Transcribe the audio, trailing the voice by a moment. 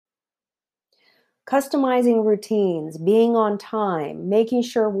customizing routines, being on time, making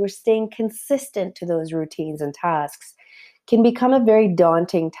sure we're staying consistent to those routines and tasks can become a very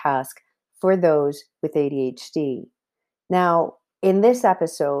daunting task for those with ADHD. Now, in this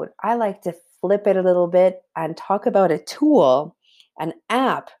episode, I like to flip it a little bit and talk about a tool, an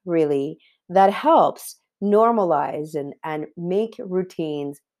app really, that helps normalize and make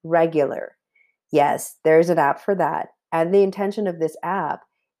routines regular. Yes, there's an app for that. And the intention of this app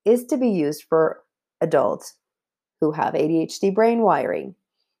is to be used for adults who have ADHD brain wiring.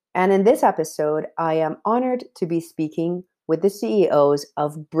 And in this episode, I am honored to be speaking with the CEOs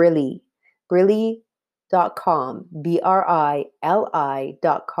of Brili, Brili.com, Brili.com.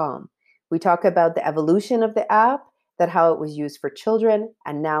 We talk about the evolution of the app, that how it was used for children,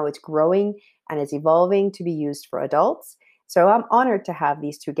 and now it's growing and it's evolving to be used for adults. So I'm honored to have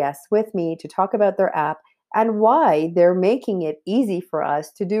these two guests with me to talk about their app and why they're making it easy for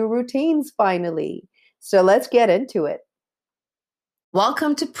us to do routines finally. So let's get into it.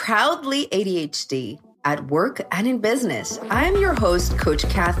 Welcome to Proudly ADHD at work and in business. I'm your host, Coach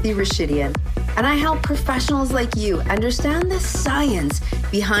Kathy Rashidian, and I help professionals like you understand the science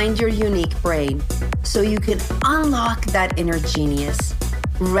behind your unique brain so you can unlock that inner genius.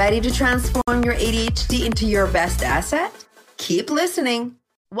 Ready to transform your ADHD into your best asset? Keep listening.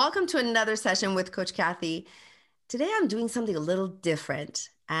 Welcome to another session with Coach Kathy. Today I'm doing something a little different,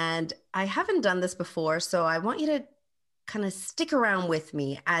 and I haven't done this before, so I want you to kind of stick around with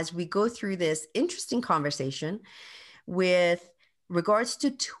me as we go through this interesting conversation with regards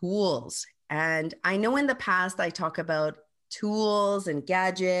to tools. And I know in the past I talk about tools and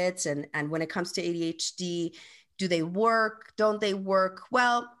gadgets, and when it comes to ADHD, do they work? Don't they work?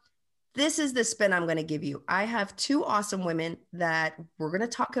 Well, this is the spin I'm going to give you. I have two awesome women that we're going to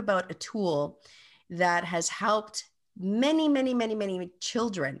talk about a tool that has helped many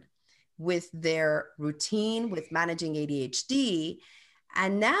children with their routine, with managing ADHD.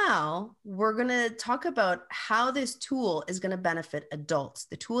 And now we're going to talk about how this tool is going to benefit adults.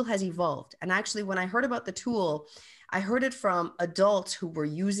 The tool has evolved. And actually, when I heard about the tool, I heard it from adults who were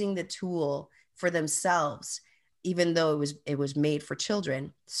using the tool for themselves, even though it was made for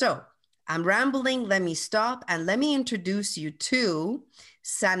children. So I'm rambling. Let me stop and let me introduce you to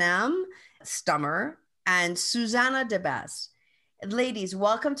Sanam Stummer and Susanna Debas. Ladies,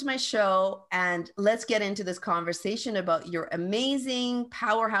 welcome to my show, and let's get into this conversation about your amazing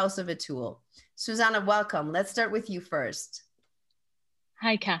powerhouse of a tool. Susanna, welcome. Let's start with you first.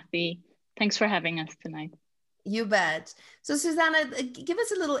 Hi, Kathy. Thanks for having us tonight. You bet. So Susanna, give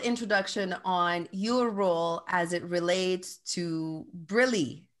us a little introduction on your role as it relates to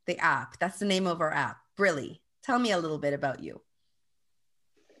Brili, the app. That's the name of our app, Brili. Tell me a little bit about you.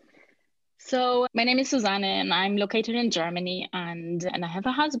 So my name is Susanne, and I'm located in Germany, and I have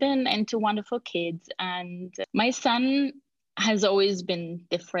a husband and two wonderful kids. And my son has always been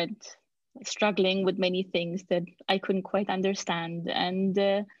different, struggling with many things that I couldn't quite understand. And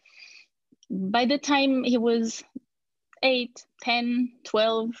by the time he was 8, 10,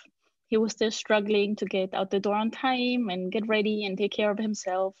 12, he was still struggling to get out the door on time and get ready and take care of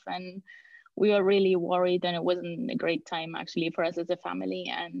himself. And we were really worried, and it wasn't a great time actually for us as a family.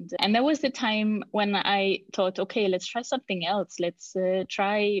 And that was the time when I thought, okay, let's try something else. Let's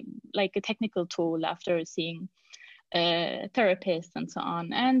try like a technical tool after seeing therapists and so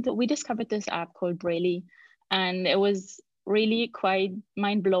on. And we discovered this app called Brili, and it was really quite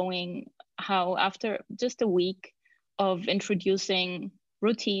mind-blowing how after just a week of introducing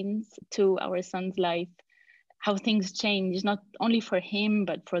routines to our son's life, how things changed, not only for him,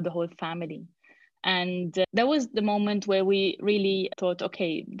 but for the whole family. And that was the moment where we really thought,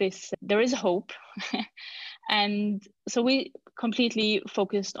 okay, there is hope. And so we completely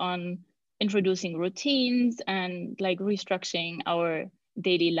focused on introducing routines and like restructuring our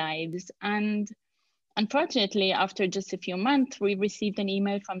daily lives. And unfortunately, after just a few months, we received an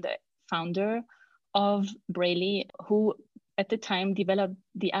email from the founder of Brili, who at the time developed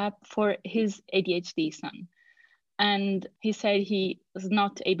the app for his ADHD son. And he said he is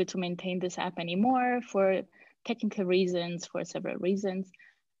not able to maintain this app anymore for technical reasons, for several reasons.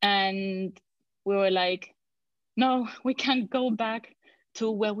 And we were like, no, we can't go back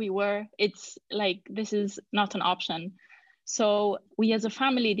to where we were. It's like, this is not an option. So we as a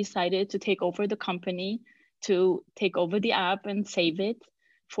family decided to take over the company, to take over the app and save it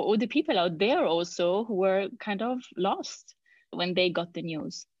for all the people out there also who were kind of lost when they got the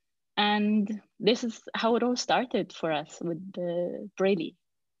news. And this is how it all started for us with Brili.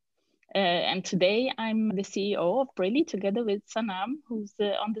 And today I'm the CEO of Brili together with Sanam, who's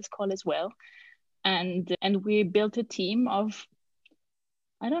on this call as well. And we built a team of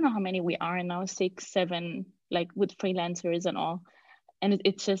I don't know how many we are now, 6, 7, like with freelancers and all. And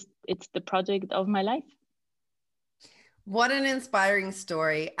it's the project of my life. What an inspiring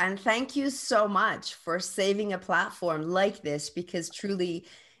story. And thank you so much for saving a platform like this, because truly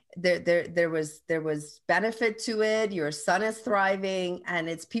there was benefit to it. Your son is thriving, and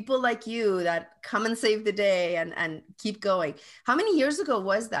it's people like you that come and save the day and keep going. How many years ago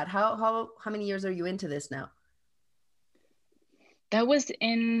was that? How many years are you into this now? That was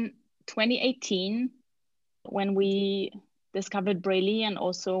in 2018 when we discovered Braille, and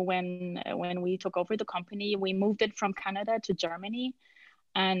also when we took over the company. We moved it from Canada to Germany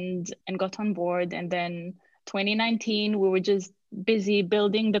and got on board. And then 2019, we were just busy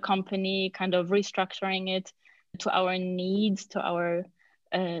building the company, kind of restructuring it to our needs, to our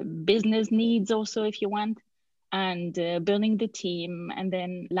business needs also, if you want, and building the team. And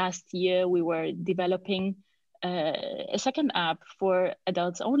then last year, we were developing a second app for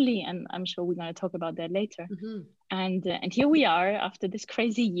adults only, and I'm sure we're going to talk about that later. Mm-hmm. And here we are after this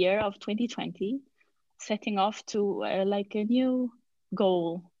crazy year of 2020, setting off to like a new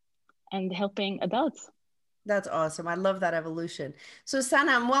goal and helping adults. That's awesome. I love that evolution. So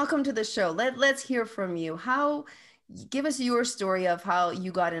Sanam, welcome to the show. Let's hear from you. Give us your story of how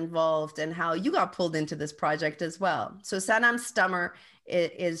you got involved and how you got pulled into this project as well. So Sanam Stummer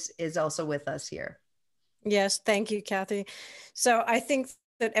is also with us here. Yes, thank you, Kathy. So I think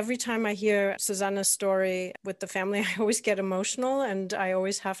that every time I hear Susanna's story with the family, I always get emotional and I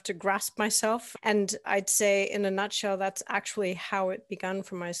always have to grasp myself. And I'd say in a nutshell, that's actually how it began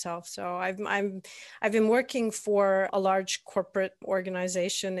for myself. So I've been working for a large corporate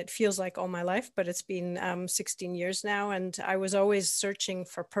organization. It feels like all my life, but it's been 16 years now. And I was always searching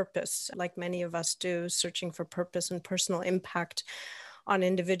for purpose, like many of us do, searching for purpose and personal impact on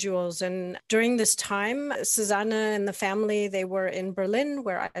individuals. And during this time, Susanna and the family, they were in Berlin,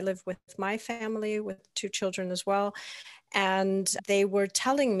 where I live with my family, with 2 children as well. And they were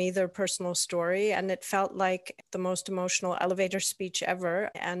telling me their personal story, and it felt like the most emotional elevator speech ever.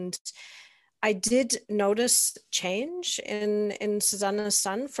 And I did notice change in Susanna's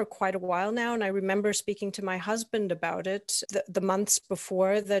son for quite a while now. And I remember speaking to my husband about it the months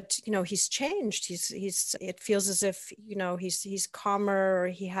before, that, he's changed. It feels as if, he's calmer,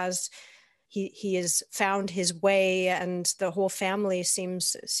 he has found his way, and the whole family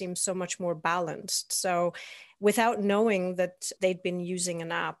seems so much more balanced. So without knowing that they'd been using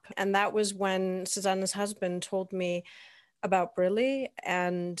an app. And that was when Susanna's husband told me about Braille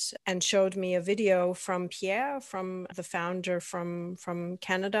and showed me a video from Pierre, from the founder from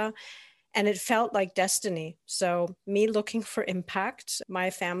Canada. And it felt like destiny. So me looking for impact, my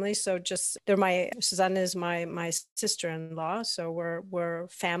family. So Susanna is my sister-in-law. So we're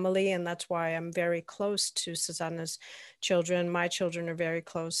family. And that's why I'm very close to Susanna's children. My children are very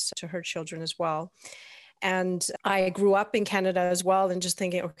close to her children as well. And I grew up in Canada as well, and just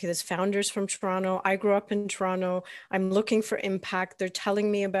thinking, okay, this founder's from Toronto. I grew up in Toronto. I'm looking for impact. They're telling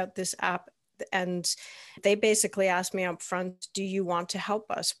me about this app. And they basically asked me up front, do you want to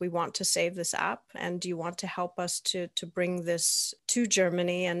help us? We want to save this app. And do you want to help us to bring this to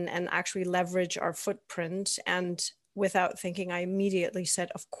Germany and actually leverage our footprint? And without thinking, I immediately said,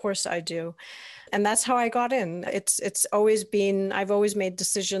 of course I do. And that's how I got in. It's always been, I've always made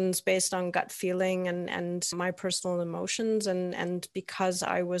decisions based on gut feeling and my personal emotions. And because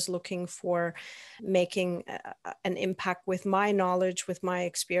I was looking for making an impact with my knowledge, with my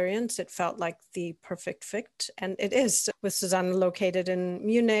experience, it felt like the perfect fit. And it is, with Susanna located in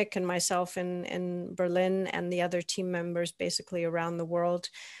Munich and myself in Berlin and the other team members basically around the world.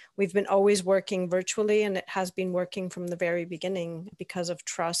 We've been always working virtually, and it has been working from the very beginning because of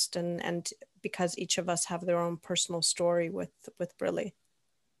trust and because each of us have their own personal story with Braille.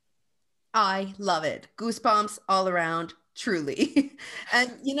 I love it. Goosebumps all around, truly.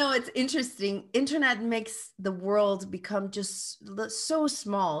 And it's interesting. Internet makes the world become just so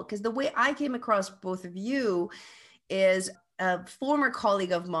small, because the way I came across both of you is a former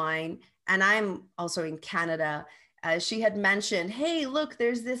colleague of mine, and I'm also in Canada. She had mentioned, hey, look,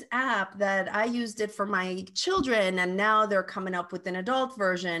 there's this app that I used it for my children, and now they're coming up with an adult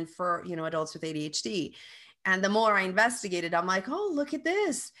version for, adults with ADHD. And the more I investigated, I'm like, oh, look at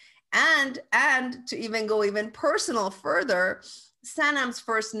this. And to even go even personal further, Sanam's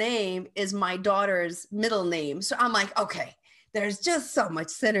first name is my daughter's middle name. So I'm like, okay, there's just so much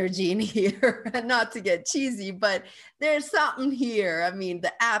synergy in here. And not to get cheesy, but there's something here. I mean,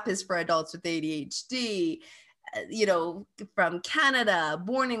 the app is for adults with ADHD. From Canada,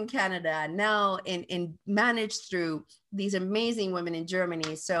 born in Canada, now in managed through these amazing women in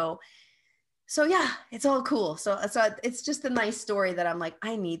Germany. So So yeah, it's all cool. So it's just a nice story that I'm like,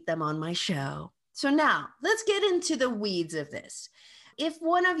 I need them on my show. So now let's get into the weeds of this. If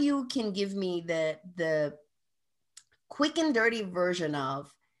one of you can give me the quick and dirty version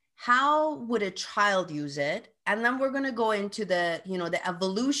of how would a child use it, and then we're going to go into the, you know, the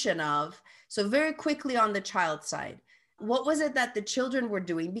evolution of, so very quickly on the child side, what was it that the children were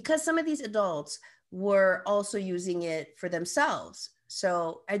doing? Because some of these adults were also using it for themselves.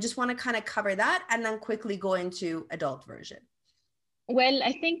 So I just want to kind of cover that and then quickly go into adult version. Well,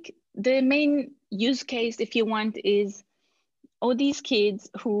 I think the main use case, if you want, is all these kids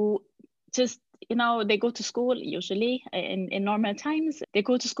who just, you know, they go to school usually in normal times. They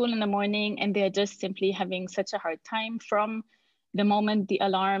go to school in the morning and they're just simply having such a hard time from the moment the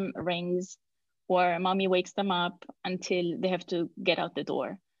alarm rings or mommy wakes them up until they have to get out the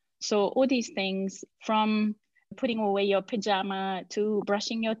door. So all these things, from putting away your pajama to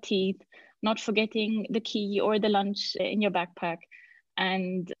brushing your teeth, not forgetting the key or the lunch in your backpack,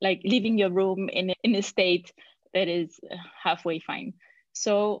 and like leaving your room in a state that is halfway fine.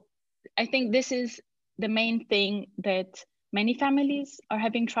 So I think this is the main thing that many families are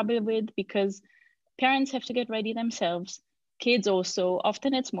having trouble with, because parents have to get ready themselves. Kids also,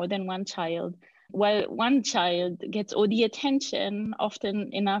 often it's more than one child. While one child gets all the attention, often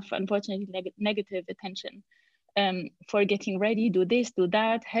enough, unfortunately, negative attention, for getting ready, do this, do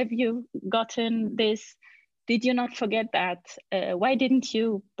that. Have you gotten this? Did you not forget that? Why didn't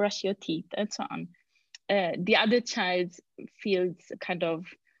you brush your teeth? And so on. The other child feels kind of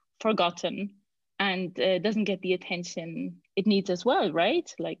forgotten and doesn't get the attention it needs as well,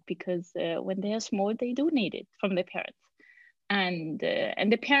 right? Like, because when they are small, they do need it from their parents. And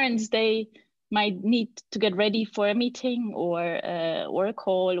the parents, they might need to get ready for a meeting or a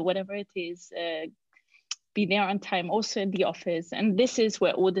call, whatever it is, be there on time, also in the office. And this is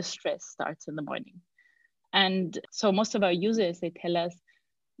where all the stress starts in the morning. And so most of our users, they tell us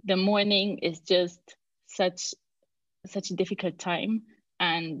the morning is just such a difficult time.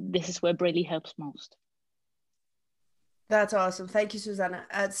 And this is where Brelly helps most. That's awesome. Thank you, Susanna.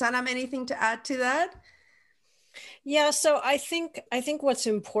 Sanam, anything to add to that? Yeah, so I think what's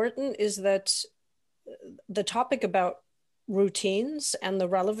important is that the topic about routines and the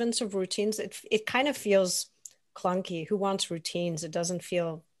relevance of routines, it kind of feels clunky. Who wants routines? It doesn't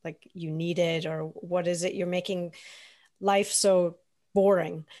feel like you need it, or what is it? You're making life so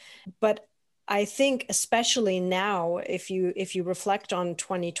boring. But I think especially now, if you reflect on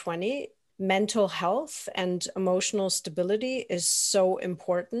 2020, mental health and emotional stability is so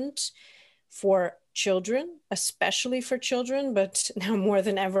important for children, especially for children, but now more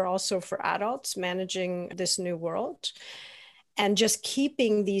than ever also for adults managing this new world. And just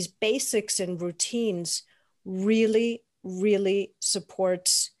keeping these basics and routines really, really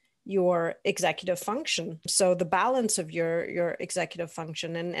supports your executive function. So the balance of your executive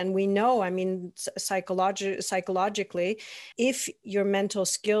function. And we know, I mean, psychologically, if your mental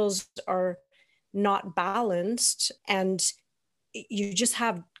skills are not balanced and you just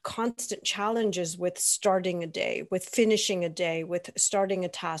have constant challenges with starting a day, with finishing a day, with starting a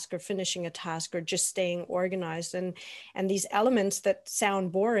task or finishing a task, or just staying organized. And these elements that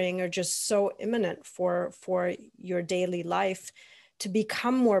sound boring are just so imminent for your daily life to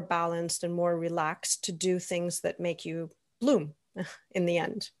become more balanced and more relaxed, to do things that make you bloom in the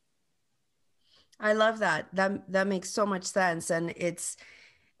end. I love that. That makes so much sense. And it's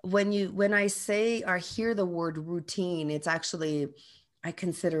when I say or hear the word routine, it's actually, I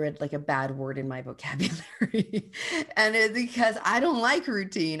consider it like a bad word in my vocabulary. And it's because I don't like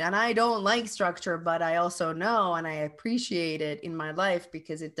routine and I don't like structure, but I also know and I appreciate it in my life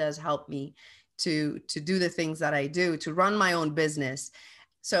because it does help me to do the things that I do, to run my own business.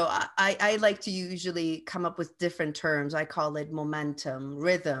 So I like to usually come up with different terms. I call it momentum,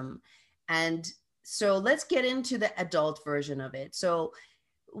 rhythm. And so let's get into the adult version of it. So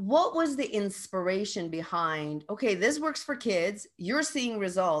what was the inspiration behind, okay, this works for kids. You're seeing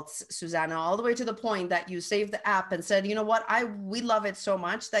results, Susanna, all the way to the point that you saved the app and said, you know what, we love it so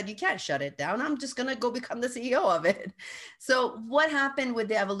much that you can't shut it down. I'm just going to go become the CEO of it. So what happened with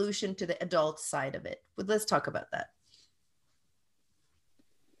the evolution to the adult side of it? But let's talk about that.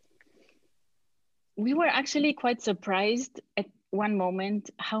 We were actually quite surprised at one moment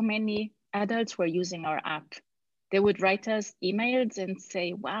how many adults were using our app. They would write us emails and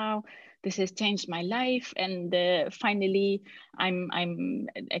say, wow, this has changed my life. And finally, I'm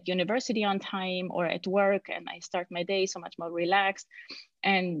at university on time or at work and I start my day so much more relaxed.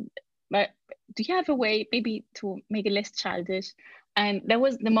 But do you have a way maybe to make it less childish? And that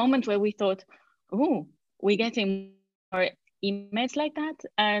was the moment where we thought, oh, we're getting more emails like that.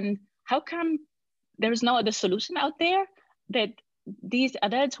 And how come there's no other solution out there that these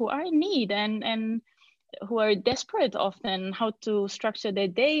adults who are in need and who are desperate often, how to structure their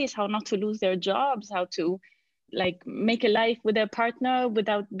days, how not to lose their jobs, how to like make a life with their partner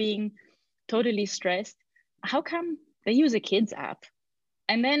without being totally stressed. How come they use a kids app?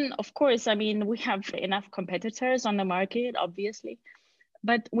 And then, of course, I mean, we have enough competitors on the market, obviously,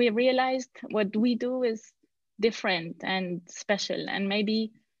 but we realized what we do is different and special, and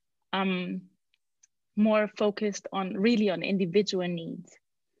maybe more focused on really on individual needs.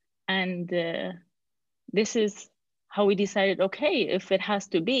 And this is how we decided, okay, if it has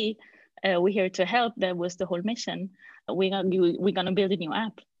to be, we're here to help. That was the whole mission. We're gonna build a new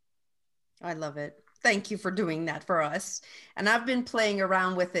app. I love it. Thank you for doing that for us. And I've been playing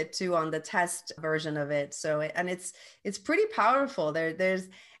around with it too on the test version of it. So, and it's pretty powerful.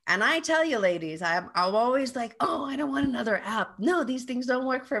 And I tell you, ladies, I'm always like, oh, I don't want another app. No, these things don't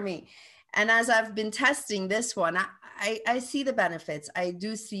work for me. And as I've been testing this one, I see the benefits. I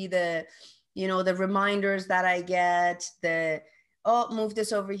do see the reminders that I get, move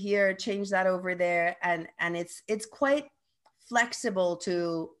this over here, change that over there. And it's quite flexible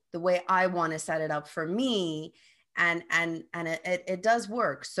to the way I want to set it up for me. And it does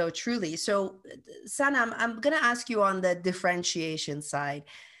work. So truly. So Sana, I'm going to ask you on the differentiation side,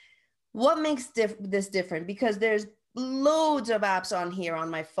 what makes this different? Because there's loads of apps on here on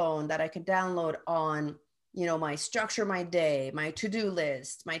my phone that I could download on, my structure, my day, my to-do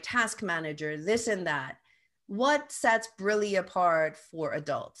list, my task manager, this and that. What sets Brili apart for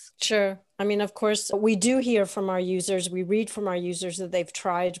adults? Sure. I mean, of course, we do hear from our users. We read from our users that they've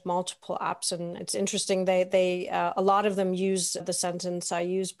tried multiple apps, and it's interesting. They a lot of them use the sentence, "I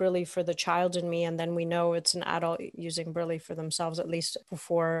use Brili for the child in me," and then we know it's an adult using Brili for themselves. At least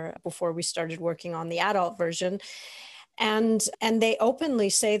before we started working on the adult version. And they openly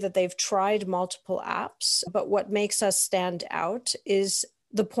say that they've tried multiple apps, but what makes us stand out is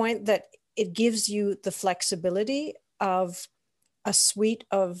the point that it gives you the flexibility of a suite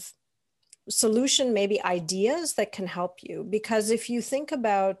of solution, maybe ideas that can help you. Because if you think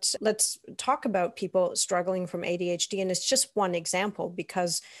about, let's talk about people struggling from ADHD, and it's just one example,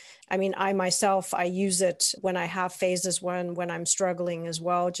 because I mean, I myself, I use it when I have phases when I'm struggling as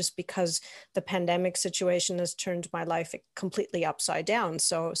well, just because the pandemic situation has turned my life completely upside down.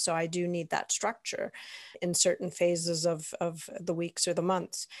 So I do need that structure in certain phases of the weeks or the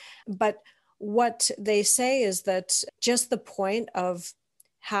months. But what they say is that just the point of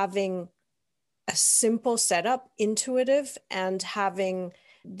having a simple setup, intuitive, and having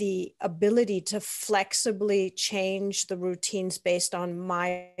the ability to flexibly change the routines based on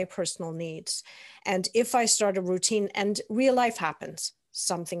my personal needs. And if I start a routine and real life happens,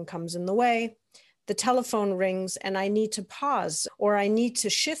 something comes in the way, the telephone rings and I need to pause, or I need to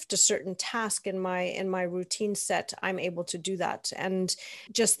shift a certain task in my routine set, I'm able to do that. And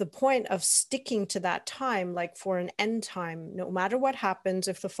just the point of sticking to that time, like for an end time, no matter what happens,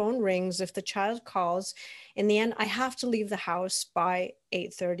 if the phone rings, if the child calls, in the end, I have to leave the house by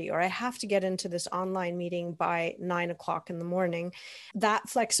 8:30, or I have to get into this online meeting by 9 o'clock in the morning. That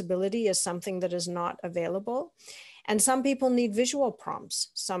flexibility is something that is not available. And some people need visual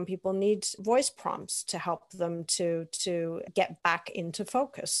prompts. Some people need voice prompts to help them to get back into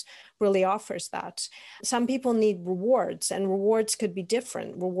focus. Brili offers that. Some people need rewards, and rewards could be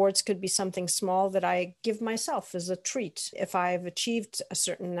different. Rewards could be something small that I give myself as a treat if I've achieved a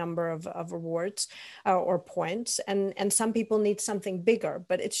certain number of rewards or points. And some people need something bigger,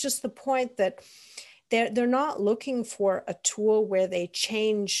 but it's just the point that they're not looking for a tool where they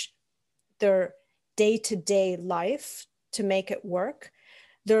change their day-to-day life to make it work.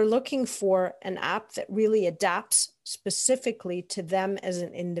 They're looking for an app that really adapts specifically to them as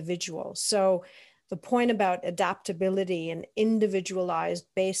an individual. So the point about adaptability and individualized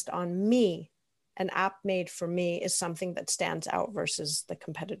based on me, an app made for me, is something that stands out versus the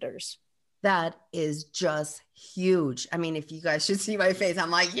competitors. That is just huge. I mean, if you guys should see my face,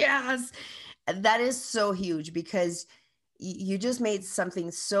 I'm like, yes, that is so huge, because you just made something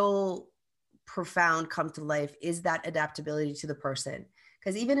so profound come to life, is that adaptability to the person.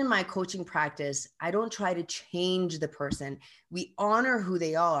 Because even in my coaching practice, I don't try to change the person. We honor who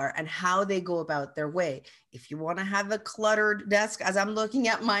they are and how they go about their way. If you want to have a cluttered desk, as I'm looking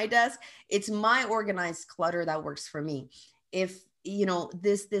at my desk, it's my organized clutter that works for me. If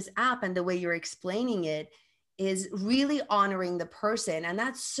this app and the way you're explaining it is really honoring the person, and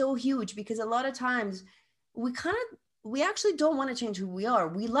that's so huge, because a lot of times we actually don't want to change who we are.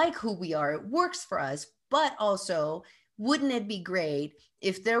 We like who we are. It works for us. But also, wouldn't it be great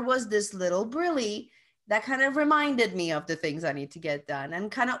if there was this little Brili that kind of reminded me of the things I need to get done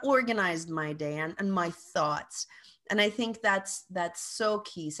and kind of organized my day and my thoughts. And I think that's so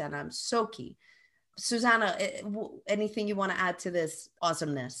key, Sanam, so key. Susanna, anything you want to add to this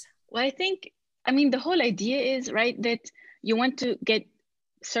awesomeness? Well, I mean, the whole idea is, right, that you want to get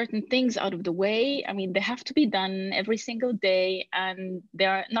certain things out of the way. I mean, they have to be done every single day, and they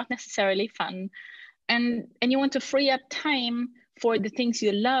are not necessarily fun. And you want to free up time for the things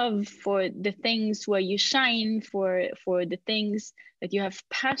you love, for the things where you shine, for the things that you have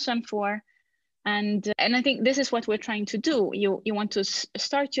passion for. And I think this is what we're trying to do. You want to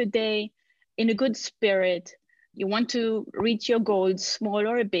start your day in a good spirit. You want to reach your goals, small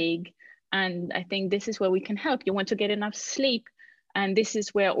or big. And I think this is where we can help. You want to get enough sleep. And this is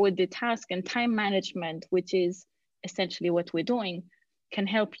where all the task and time management, which is essentially what we're doing, can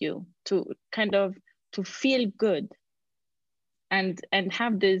help you to kind of to feel good and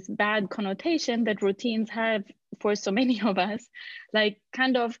have this bad connotation that routines have for so many of us, like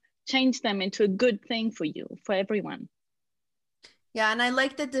kind of change them into a good thing for you, for everyone. Yeah, and I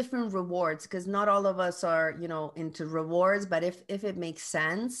like the different rewards, because not all of us are, you know, into rewards, but if it makes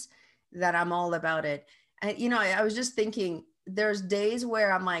sense, that I'm all about it. And, you know, I was just thinking, there's days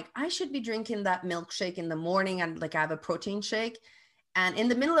where I'm like, I should be drinking that milkshake in the morning, and like I have a protein shake. And in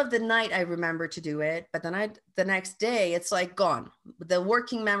the middle of the night, I remember to do it. But then the next day, it's like gone. The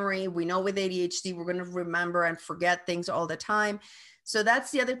working memory, we know with ADHD, we're going to remember and forget things all the time. So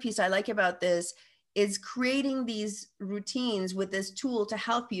that's the other piece I like about this, is creating these routines with this tool to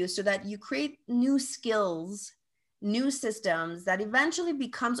help you so that you create new skills, new systems that eventually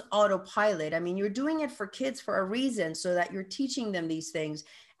becomes autopilot. I mean, you're doing it for kids for a reason, so that you're teaching them these things.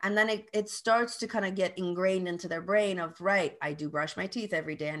 And then it starts to kind of get ingrained into their brain of, right, I do brush my teeth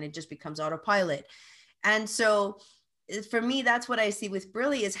every day, and it just becomes autopilot. And so for me, that's what I see with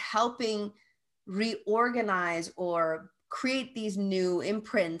Brilli, is helping reorganize or create these new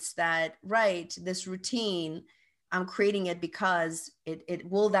imprints that, right, this routine, I'm creating it because it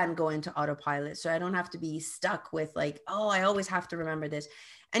will then go into autopilot. So I don't have to be stuck with like, oh, I always have to remember this.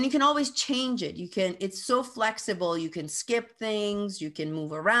 And you can always change it. It's so flexible. You can skip things, you can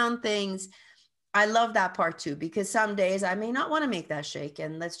move around things. I love that part too, because some days I may not want to make that shake,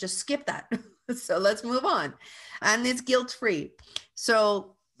 and let's just skip that. So let's move on. And it's guilt-free.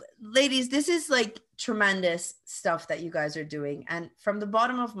 So ladies, this is like tremendous stuff that you guys are doing. And from the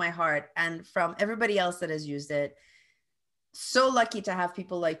bottom of my heart, and from everybody else that has used it, so lucky to have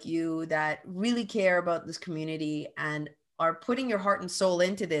people like you that really care about this community and are putting your heart and soul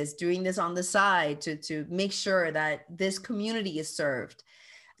into this, doing this on the side to make sure that this community is served.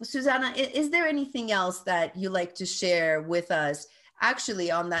 Susanna, is there anything else that you like to share with us? Actually,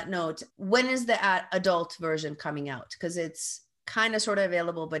 on that note, when is the adult version coming out? Because it's kind of sort of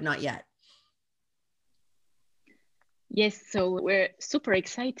available, but not yet. Yes, so we're super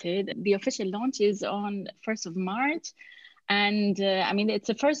excited. The official launch is on 1st of March. And I mean, it's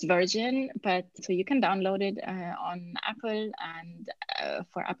a first version, but so you can download it on Apple and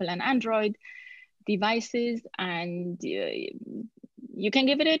for Apple and Android devices, and you can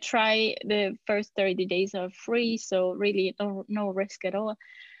give it a try. The first 30 days are free, so really no risk at all.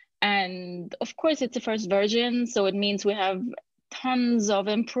 And of course, it's a first version, so it means we have tons of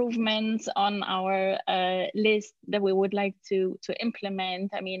improvements on our list that we would like to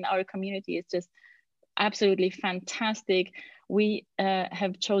implement. I mean, our community is just absolutely fantastic. We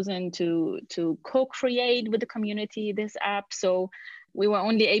have chosen to co-create with the community this app. So we were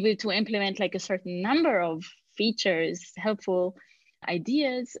only able to implement like a certain number of features, helpful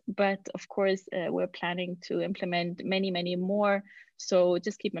ideas, but of course we're planning to implement many, many more. So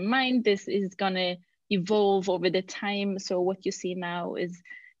just keep in mind, this is gonna evolve over the time. So what you see now is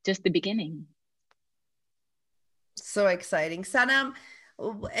just the beginning. So exciting. Sanam,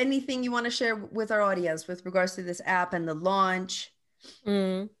 anything you want to share with our audience with regards to this app and the launch?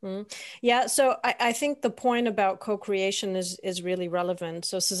 Mm-hmm. Yeah, so I think the point about co-creation is really relevant.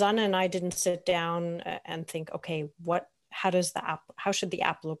 So Susanna and I didn't sit down and think, okay, how should the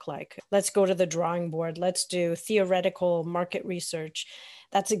app look like? Let's go to the drawing board. Let's do theoretical market research.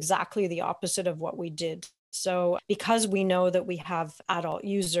 That's exactly the opposite of what we did. So because we know that we have adult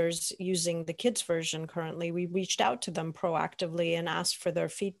users using the kids version currently, we reached out to them proactively and asked for their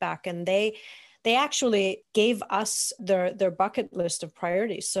feedback. And they they actually gave us their bucket list of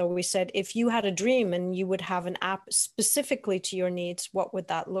priorities. So we said, if you had a dream and you would have an app specifically to your needs, what would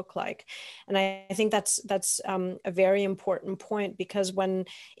that look like? And I think that's a very important point, because when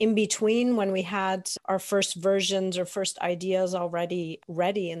in between, when we had our first versions or first ideas already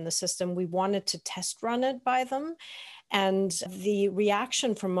ready in the system, we wanted to test run it by them. And the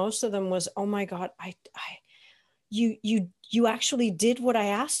reaction from most of them was, oh my God, you actually did what I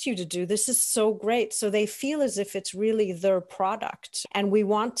asked you to do. This is so great. So they feel as if it's really their product. And we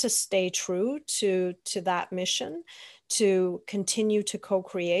want to stay true to that mission, to continue to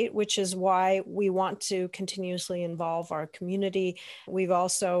co-create, which is why we want to continuously involve our community. We've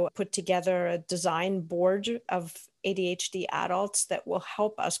also put together a design board of ADHD adults that will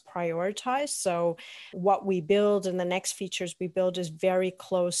help us prioritize. So what we build and the next features we build is very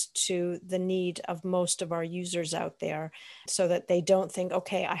close to the need of most of our users out there, so that they don't think,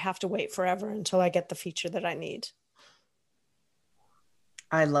 okay, I have to wait forever until I get the feature that I need.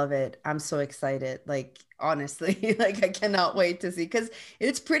 I love it. I'm so excited. Like, honestly, like I cannot wait to see, because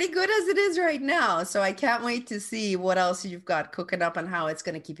it's pretty good as it is right now. So I can't wait to see what else you've got cooking up and how it's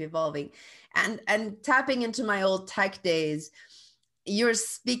going to keep evolving. And tapping into my old tech days, you're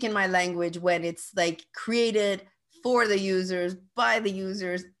speaking my language when it's like created for the users, by the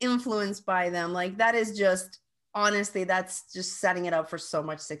users, influenced by them. Like that is just, honestly, that's just setting it up for so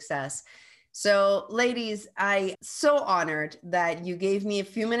much success. So ladies, I so honored that you gave me a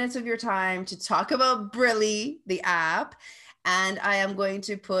few minutes of your time to talk about Brilli, the app. And I am going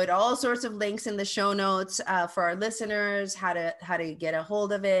to put all sorts of links in the show notes for our listeners, how to get a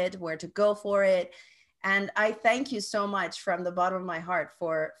hold of it, where to go for it. And I thank you so much from the bottom of my heart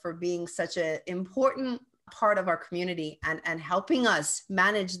for being such an important part of our community and helping us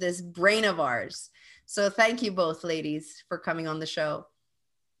manage this brain of ours. So thank you both, ladies, for coming on the show.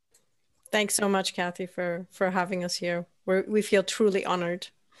 Thanks so much, Kathy, for having us here. We feel truly honored.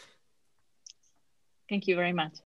 Thank you very much.